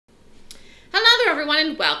everyone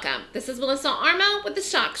and welcome. This is Melissa Armo with the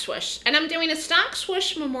Stock Swoosh, and I'm doing a Stock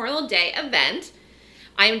Swoosh Memorial Day event.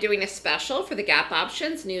 I am doing a special for the Gap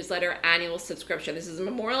Options newsletter annual subscription. This is a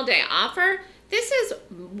Memorial Day offer. This is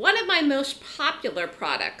one of my most popular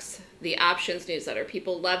products, the Options newsletter.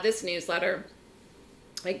 People love this newsletter.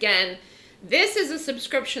 Again, this is a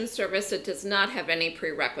subscription service that does not have any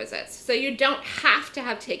prerequisites. So you don't have to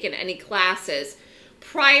have taken any classes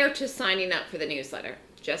prior to signing up for the newsletter,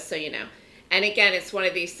 just so you know. And again, it's one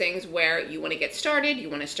of these things where you want to get started, you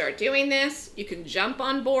want to start doing this, you can jump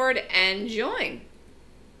on board and join.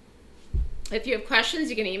 If you have questions,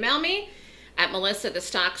 you can email me at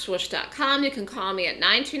melissa@thestockswoosh.com. You can call me at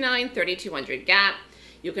 929-3200-GAP.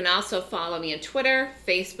 You can also follow me on Twitter,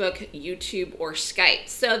 Facebook, YouTube, or Skype.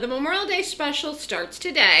 So the Memorial Day special starts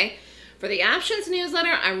today. For the Options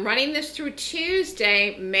newsletter, I'm running this through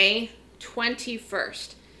Tuesday, May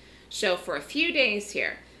 21st. So for a few days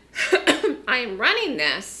here, I am running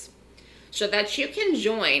this so that you can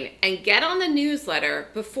join and get on the newsletter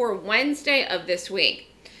before Wednesday of this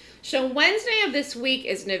week. So Wednesday of this week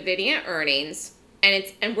is NVIDIA earnings, and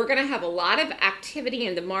we're going to have a lot of activity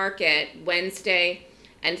in the market Wednesday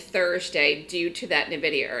and Thursday due to that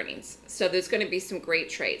NVIDIA earnings. So there's going to be some great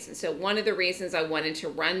trades. And so one of the reasons I wanted to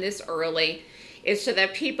run this early is so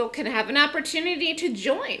that people can have an opportunity to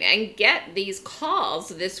join and get these calls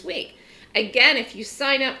this week. Again, if you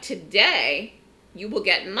sign up today, you will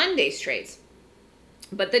get Monday's trades.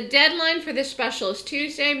 But the deadline for this special is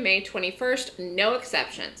Tuesday, May 21st, no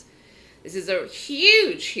exceptions. This is a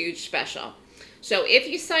huge, huge special. So if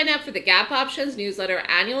you sign up for the Gap Options newsletter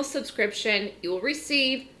annual subscription, you will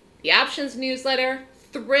receive the Options newsletter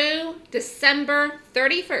through December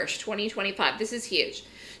 31st, 2025. This is huge.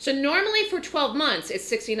 So normally for 12 months, it's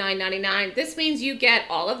 $69.99. This means you get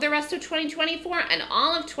all of the rest of 2024 and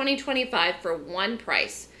all of 2025 for one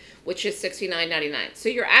price, which is $69.99. So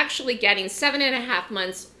you're actually getting 7.5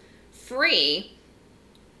 months free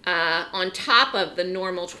on top of the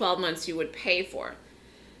normal 12 months you would pay for.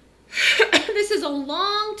 This is a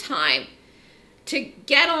long time to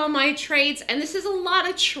get all my trades, and this is a lot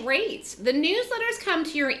of trades. The newsletters come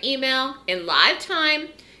to your email in live time.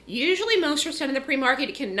 Usually most are sent in the pre-market.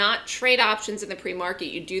 You cannot trade options in the pre-market.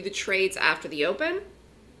 You do the trades after the open.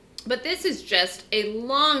 But this is just a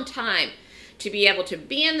long time to be able to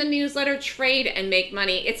be in the newsletter, trade, and make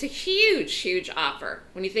money. It's a huge, huge offer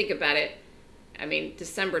when you think about it. I mean,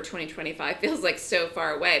 December 2025 feels like so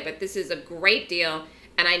far away, but this is a great deal,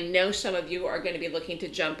 and I know some of you are going to be looking to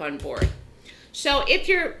jump on board. So if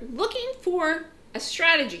you're looking for a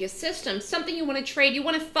strategy, a system, something you want to trade, you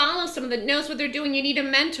want to follow someone that knows what they're doing, you need a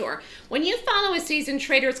mentor. When you follow a seasoned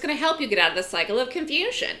trader, it's going to help you get out of the cycle of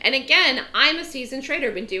confusion. And again, I'm a seasoned trader.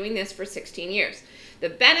 I've been doing this for 16 years. The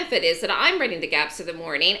benefit is that I'm reading the gaps of the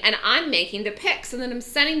morning and I'm making the picks, and then I'm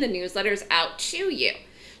sending the newsletters out to you.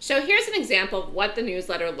 So here's an example of what the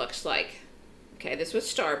newsletter looks like. Okay, this was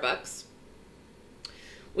Starbucks.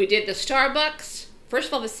 We did the Starbucks. First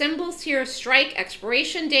of all, the symbols here, strike,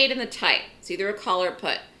 expiration date, and the type. It's either a call or a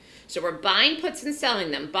put. So we're buying puts and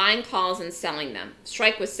selling them, buying calls and selling them.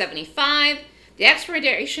 Strike was 75. The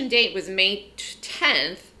expiration date was May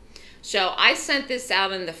 10th. So I sent this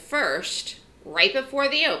out on the 1st, right before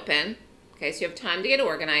the open. Okay, so you have time to get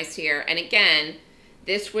organized here. And again,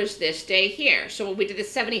 this was this day here. So when we did the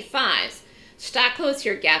 75s, stock closed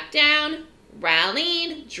here, gap down,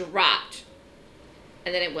 rallied, dropped.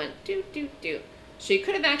 And then it went do, do, do. So you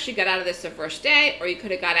could have actually got out of this the first day, or you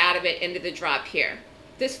could have got out of it into the drop here.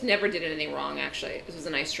 This never did anything wrong, actually. This was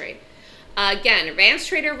a nice trade. Again, advanced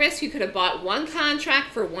trader risk, you could have bought one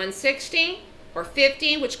contract for $160 or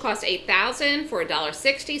 $50, which cost $8,000 for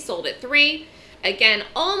 $1.60, sold at $3. Again,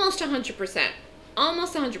 almost 100%.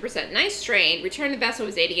 Almost 100%. Nice trade. Return on investment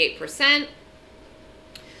was 88%.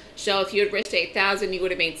 So if you had risked $8,000, you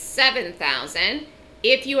would have made $7,000.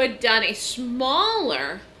 If you had done a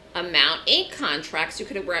smaller amount, 8 contracts, you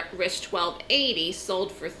could have risked $1,280,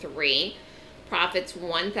 sold for $3, profits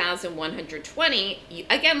 $1,120.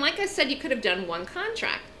 Again, like I said, you could have done one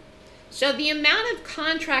contract. So the amount of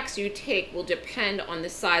contracts you take will depend on the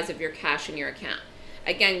size of your cash in your account.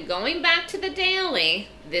 Again, going back to the daily,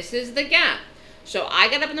 this is the gap. So I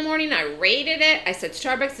got up in the morning, I rated it, I said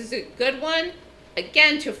Starbucks is a good one.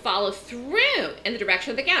 Again, to follow through in the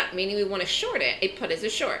direction of the gap, meaning we want to short it. A put is a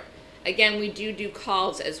short. Again, we do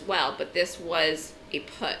calls as well, but this was a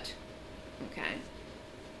put, okay?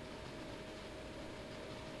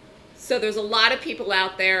 So there's a lot of people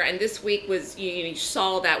out there, and this week was, you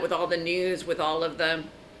saw that with all the news, with all of the,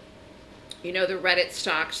 the Reddit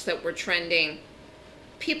stocks that were trending.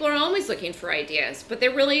 People are always looking for ideas, but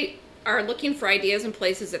they're really are looking for ideas in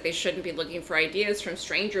places that they shouldn't be looking for ideas from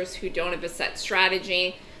strangers who don't have a set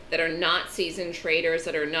strategy, that are not seasoned traders,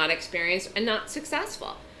 that are not experienced and not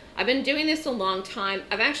successful. I've been doing this a long time.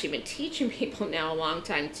 I've actually been teaching people now a long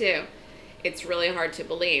time too. It's really hard to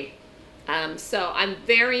believe. So I'm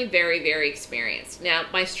very, very, very experienced. Now,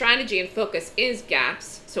 my strategy and focus is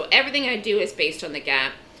gaps. So everything I do is based on the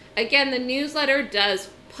gap. Again, the newsletter does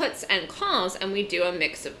puts and calls, and we do a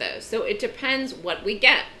mix of those. So it depends what we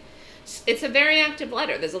get. It's a very active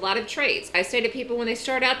letter. There's a lot of trades. I say to people when they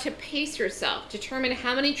start out to pace yourself. Determine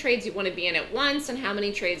how many trades you want to be in at once and how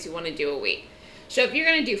many trades you want to do a week. So if you're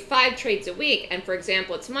going to do 5 trades a week, and for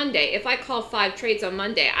example, it's Monday, if I call 5 trades on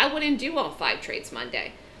Monday, I wouldn't do all 5 trades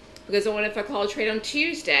Monday. Because what if I call a trade on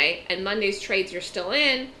Tuesday and Monday's trades you're still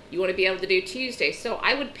in, you want to be able to do Tuesday. So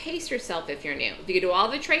I would pace yourself if you're new. If you do all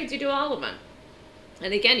the trades, you do all of them.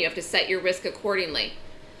 And again, you have to set your risk accordingly.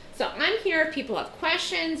 So I'm here if people have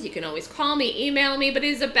questions. You can always call me, email me, but it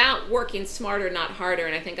is about working smarter, not harder.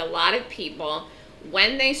 And I think a lot of people,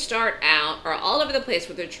 when they start out, are all over the place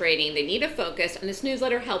with their trading. They need a focus, and this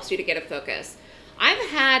newsletter helps you to get a focus. I've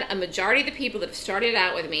had a majority of the people that have started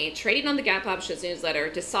out with me trading on the Gap Options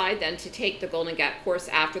newsletter decide then to take the Golden Gap course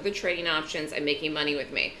after the trading options and making money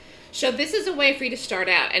with me. So this is a way for you to start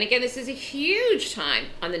out. And again, this is a huge time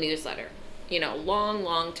on the newsletter, you know, long,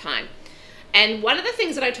 long time. And one of the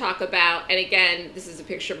things that I talk about, and again, this is a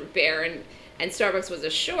picture of a bear and Starbucks was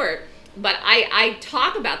a short, but I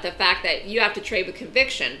talk about the fact that you have to trade with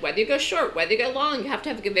conviction. Whether you go short, whether you go long, you have to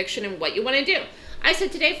have a conviction in what you want to do. I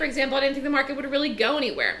said today, for example, I didn't think the market would really go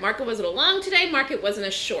anywhere. Market wasn't a long today, market wasn't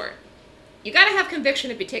a short. You got to have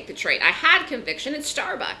conviction if you take the trade. I had conviction in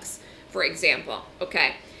Starbucks, for example,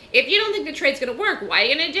 okay? If you don't think the trade's going to work, why are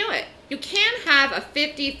you going to do it? You can't have a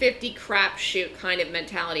 50-50 crapshoot kind of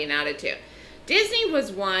mentality and attitude. Disney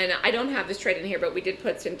was one. I don't have this trade in here, but we did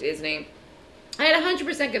put some Disney. I had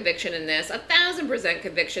 100% conviction in this, 1,000%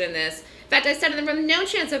 conviction in this. In fact, I said in the room, no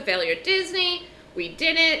chance of failure. Disney, we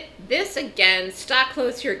did it. This again, stock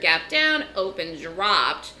closed here, gap down, open,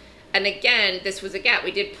 dropped. And again, this was a gap.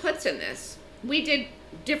 We did puts in this. We did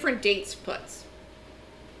different dates puts.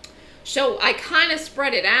 So I kind of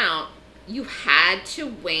spread it out. You had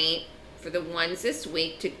to wait for the ones this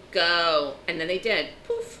week to go. And then they did.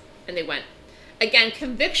 Poof. And they went. Again,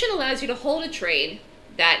 conviction allows you to hold a trade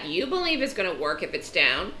that you believe is going to work if it's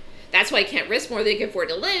down. That's why you can't risk more than you can afford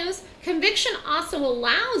to lose. Conviction also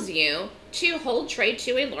allows you to hold trade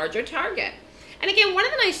to a larger target. And again, one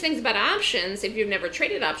of the nice things about options, if you've never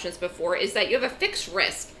traded options before, is that you have a fixed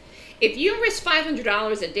risk. If you risk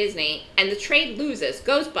 $500 at Disney and the trade loses,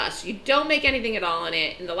 goes bust, you don't make anything at all in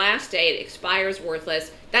it, and the last day it expires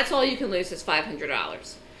worthless, that's all you can lose is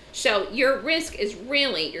 $500. So your risk is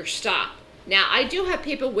really your stop. Now, I do have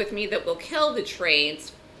people with me that will kill the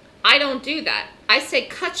trades. I don't do that. I say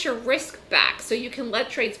cut your risk back so you can let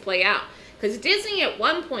trades play out. Because Disney, at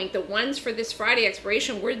one point, the ones for this Friday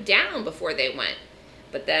expiration were down before they went.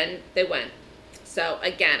 But then they went. So,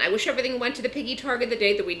 again, I wish everything went to the piggy target the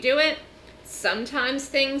day that we do it. Sometimes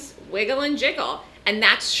things wiggle and jiggle. And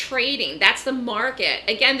that's trading. That's the market.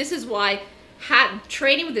 Again, this is why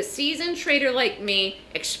trading with a seasoned trader like me,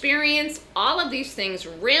 experience, all of these things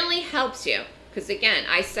really helps you. Because, again,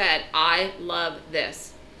 I said, I love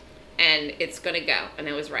this. And it's going to go. And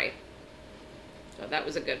I was right. So that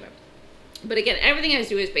was a good one. But again, everything I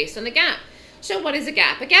do is based on the gap. So what is a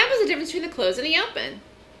gap? A gap is the difference between the close and the open.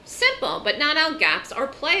 Simple, but not all gaps are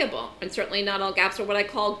playable. And certainly not all gaps are what I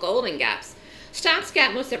call golden gaps. Stocks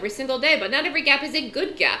gap most every single day, but not every gap is a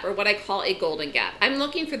good gap or what I call a golden gap. I'm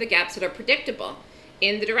looking for the gaps that are predictable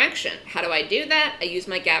in the direction. How do I do that? I use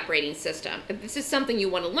my gap rating system. If this is something you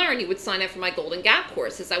want to learn, you would sign up for my Golden Gap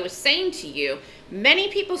course. As I was saying to you, many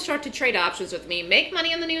people start to trade options with me, make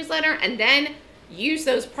money on the newsletter, and then use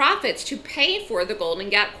those profits to pay for the Golden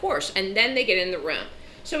Gap course, and then they get in the room.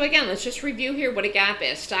 So again, let's just review here what a gap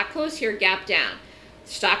is. Stock close here, gap down.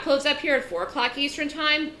 Stock close up here at 4 o'clock Eastern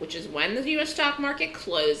time, which is when the U.S. stock market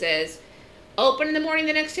closes. Open in the morning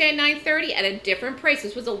the next day at 9:30 at a different price.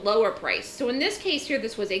 This was a lower price. So in this case here,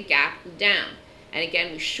 this was a gap down. And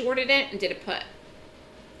again, we shorted it and did a put.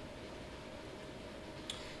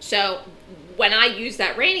 So when I use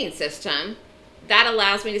that rating system, that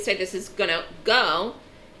allows me to say this is going to go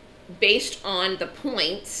based on the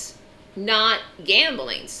points, not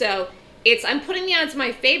gambling. So I'm putting the odds in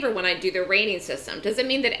my favor when I do the rating system. Does it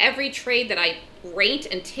mean that every trade that I rate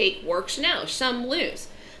and take works? No, some lose.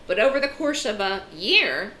 But over the course of a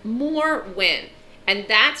year, more win. And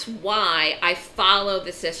that's why I follow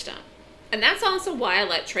the system. And that's also why I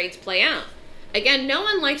let trades play out. Again, no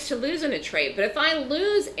one likes to lose in a trade. But if I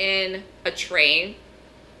lose in a trade,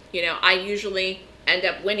 you know, I usually end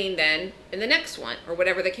up winning then in the next one, or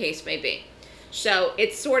whatever the case may be. So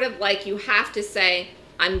it's sort of like you have to say,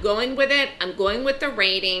 I'm going with it, I'm going with the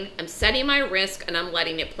rating, I'm setting my risk, and I'm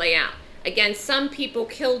letting it play out. Again, some people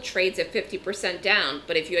kill trades at 50% down,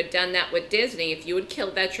 but if you had done that with Disney, if you had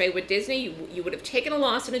killed that trade with Disney, you would have taken a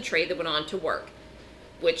loss in a trade that went on to work,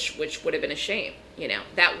 which would have been a shame. You know,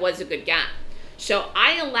 that was a good gap. So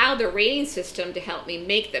I allow the rating system to help me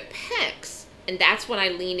make the picks, and that's what I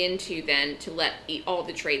lean into then to let all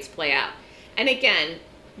the trades play out. And again,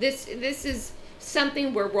 this is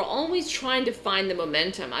something where we're always trying to find the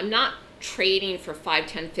momentum. I'm not trading for 5,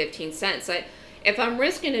 10, 15 cents. If I'm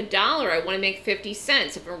risking $1, I want to make 50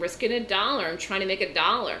 cents. If I'm risking $1, I'm trying to make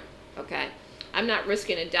 $1, okay? I'm not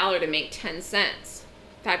risking $1 to make 10 cents.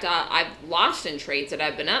 In fact, I've lost in trades that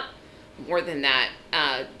I've been up more than that,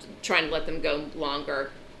 trying to let them go longer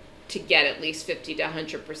to get at least 50 to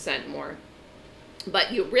 100% more.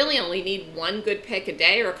 But you really only need one good pick a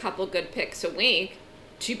day or a couple good picks a week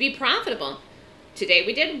to be profitable. Today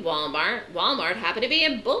we did Walmart. Walmart happened to be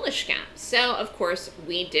a bullish gap. So, of course,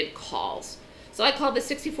 we did calls. So I called the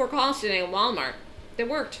 64 calls today in Walmart. They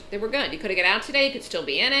worked. They were good. You could have got out today. You could still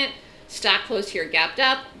be in it. Stock closed here, gapped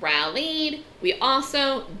up, rallied. We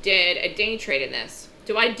also did a day trade in this.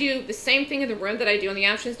 Do I do the same thing in the room that I do in the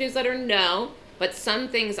options newsletter? No, but some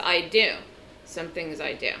things I do. Some things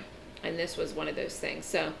I do. And this was one of those things.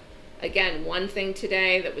 So, again, one thing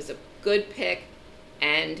today that was a good pick,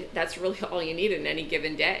 and that's really all you need in any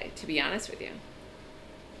given day, to be honest with you.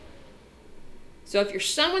 So if you're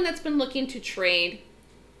someone that's been looking to trade,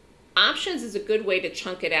 options is a good way to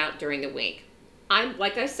chunk it out during the week.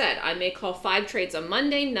 Like I said, I may call 5 trades on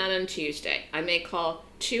Monday, none on Tuesday. I may call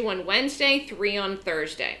 2 on Wednesday, 3 on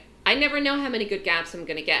Thursday. I never know how many good gaps I'm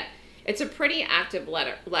going to get. It's a pretty active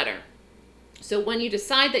letter. So when you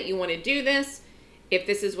decide that you want to do this, if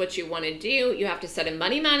this is what you want to do, you have to set a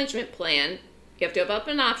money management plan. You have to open up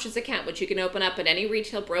an options account, which you can open up at any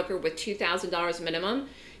retail broker with $2,000 minimum.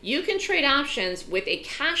 You can trade options with a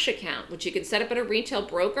cash account, which you can set up at a retail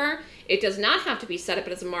broker. It does not have to be set up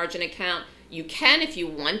as a margin account. You can if you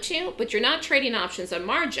want to, but you're not trading options on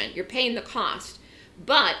margin. You're paying the cost.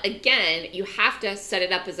 But again, you have to set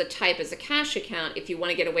it up as a cash account if you want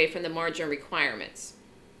to get away from the margin requirements.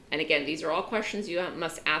 And again, these are all questions you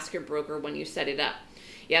must ask your broker when you set it up.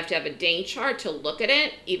 You have to have a day chart to look at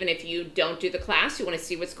it. Even if you don't do the class, you want to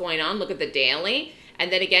see what's going on, look at the daily.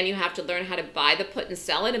 And then again, you have to learn how to buy the put and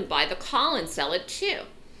sell it, and buy the call and sell it too.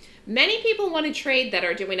 Many people want to trade that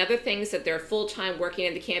are doing other things, that they're full-time working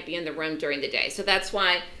and they can't be in the room during the day. So that's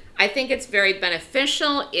why I think it's very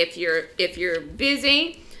beneficial if you're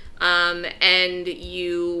busy and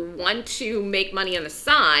you want to make money on the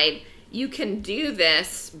side. You can do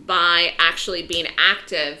this by actually being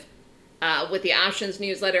active with the options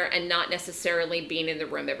newsletter and not necessarily being in the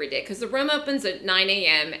room every day, because the room opens at 9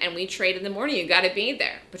 a.m. and we trade in the morning. You got to be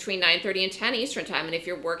there between 9:30 and 10 Eastern time. And if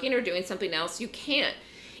you're working or doing something else, you can't.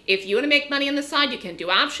 If you want to make money on the side, you can do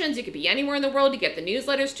options. You could be anywhere in the world. You get the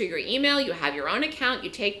newsletters to your email. You have your own account. You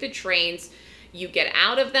take the trades. You get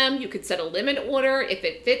out of them. You could set a limit order. If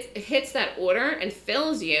it hits that order and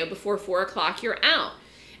fills you before 4 o'clock, you're out.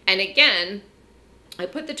 And again, I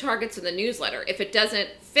put the targets in the newsletter. If it doesn't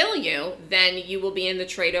fill you, then you will be in the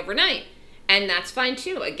trade overnight. And that's fine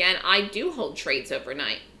too. Again, I do hold trades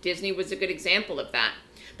overnight. Disney was a good example of that.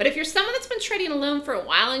 But if you're someone that's been trading alone for a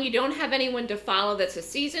while and you don't have anyone to follow that's a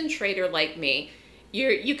seasoned trader like me,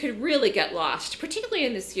 you could really get lost, particularly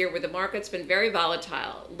in this year where the market's been very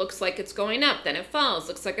volatile. Looks like it's going up, then it falls.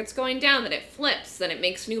 Looks like it's going down, then it flips, then it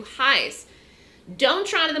makes new highs. Don't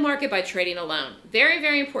try to the market by trading alone. Very,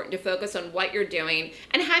 very important to focus on what you're doing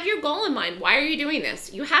and have your goal in mind. Why are you doing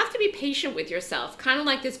this? You have to be patient with yourself, kind of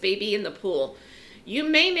like this baby in the pool. You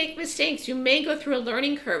may make mistakes. You may go through a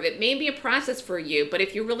learning curve. It may be a process for you, but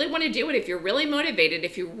if you really want to do it, if you're really motivated,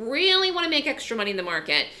 if you really want to make extra money in the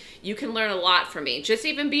market, you can learn a lot from me. Just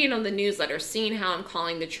even being on the newsletter, seeing how I'm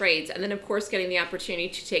calling the trades, and then of course getting the opportunity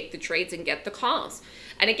to take the trades and get the calls.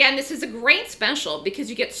 And again, this is a great special because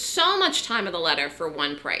you get so much time in the letter for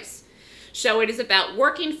one price. So it is about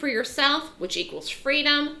working for yourself, which equals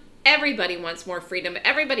freedom. Everybody wants more freedom.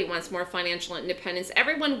 Everybody wants more financial independence.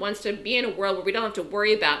 Everyone wants to be in a world where we don't have to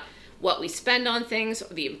worry about what we spend on things,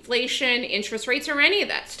 the inflation, interest rates, or any of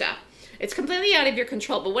that stuff. It's completely out of your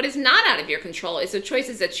control. But what is not out of your control is the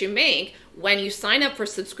choices that you make when you sign up for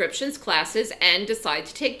subscriptions, classes, and decide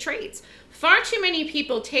to take trades. Far too many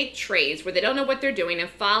people take trades where they don't know what they're doing and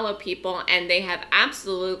follow people, and they have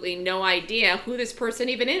absolutely no idea who this person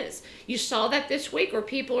even is. You saw that this week where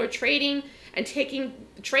people are trading and taking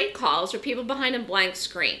trade calls for people behind a blank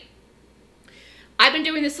screen. I've been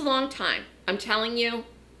doing this a long time. I'm telling you,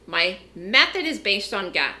 my method is based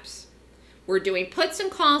on gaps. We're doing puts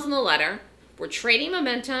and calls in the letter. We're trading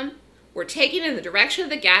momentum. We're taking in the direction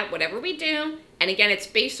of the gap, whatever we do. And again, it's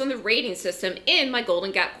based on the rating system in my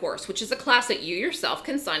Golden Gap course, which is a class that you yourself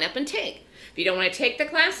can sign up and take. If you don't want to take the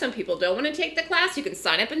class, some people don't want to take the class, you can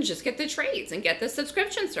sign up and just get the trades and get the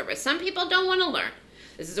subscription service. Some people don't want to learn.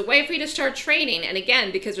 This is a way for you to start trading. And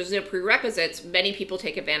again, because there's no prerequisites, many people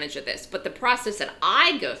take advantage of this. But the process that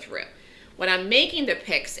I go through when I'm making the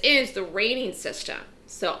picks is the rating system.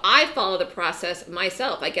 So I follow the process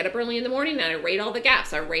myself. I get up early in the morning and I rate all the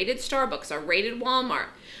gaps. I rated Starbucks. I rated Walmart.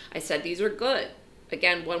 I said these are good.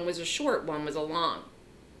 Again, one was a short, one was a long.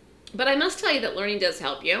 But I must tell you that learning does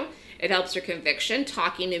help you. It helps your conviction.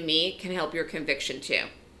 Talking to me can help your conviction too.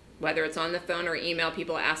 Whether it's on the phone or email,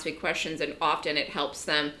 people ask me questions and often it helps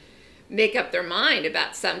them make up their mind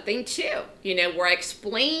about something too. You know, where I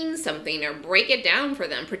explain something or break it down for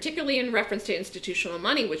them, particularly in reference to institutional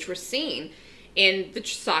money, which we're seeing in the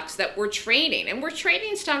stocks that we're trading. And we're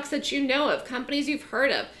trading stocks that you know of, companies you've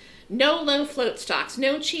heard of. No low float stocks,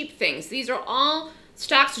 no cheap things. These are all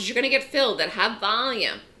stocks that you're going to get filled that have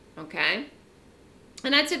volume, okay?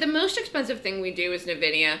 And I'd say the most expensive thing we do is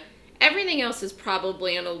NVIDIA. Everything else is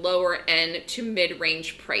probably on a lower end to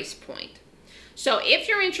mid-range price point. So if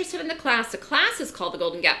you're interested in the class is called the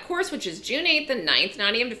Golden Gap course, which is June 8th and 9th,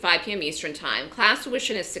 9 a.m. to 5 p.m. Eastern Time. Class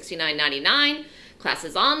tuition is $69.99. Class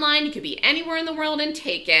is online. You could be anywhere in the world and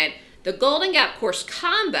take it. The Golden Gap course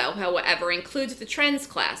combo, however, includes the Trends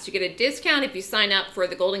class. You get a discount if you sign up for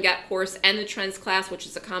the Golden Gap course and the Trends class, which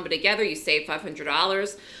is a combo together. You save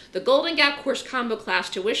 $500. The Golden Gap course combo class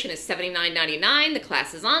tuition is $79.99. The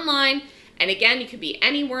class is online. And again, you could be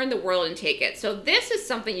anywhere in the world and take it. So this is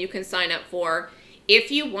something you can sign up for if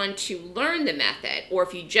you want to learn the method, or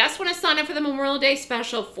if you just want to sign up for the Memorial Day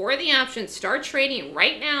special for the option, start trading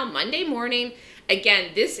right now, Monday morning.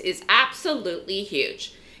 Again, this is absolutely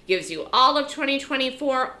huge. Gives you all of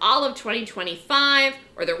 2024, all of 2025,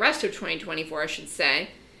 or the rest of 2024, I should say.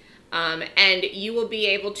 And you will be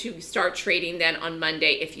able to start trading then on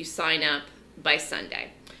Monday if you sign up by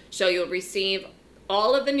Sunday. So you'll receive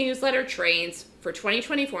all of the newsletter trades for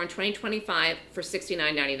 2024 and 2025 for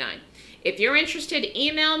 $69.99. If you're interested,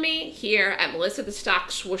 email me here at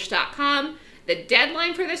melissa@thestockswoosh.com. The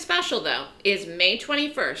deadline for this special, though, is May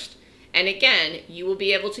 21st. And again, you will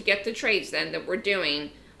be able to get the trades then that we're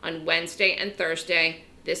doing on Wednesday and Thursday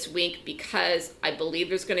this week, because I believe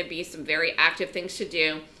there's going to be some very active things to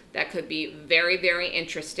do that could be very, very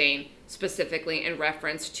interesting, specifically in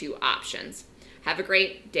reference to options. Have a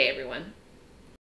great day, everyone.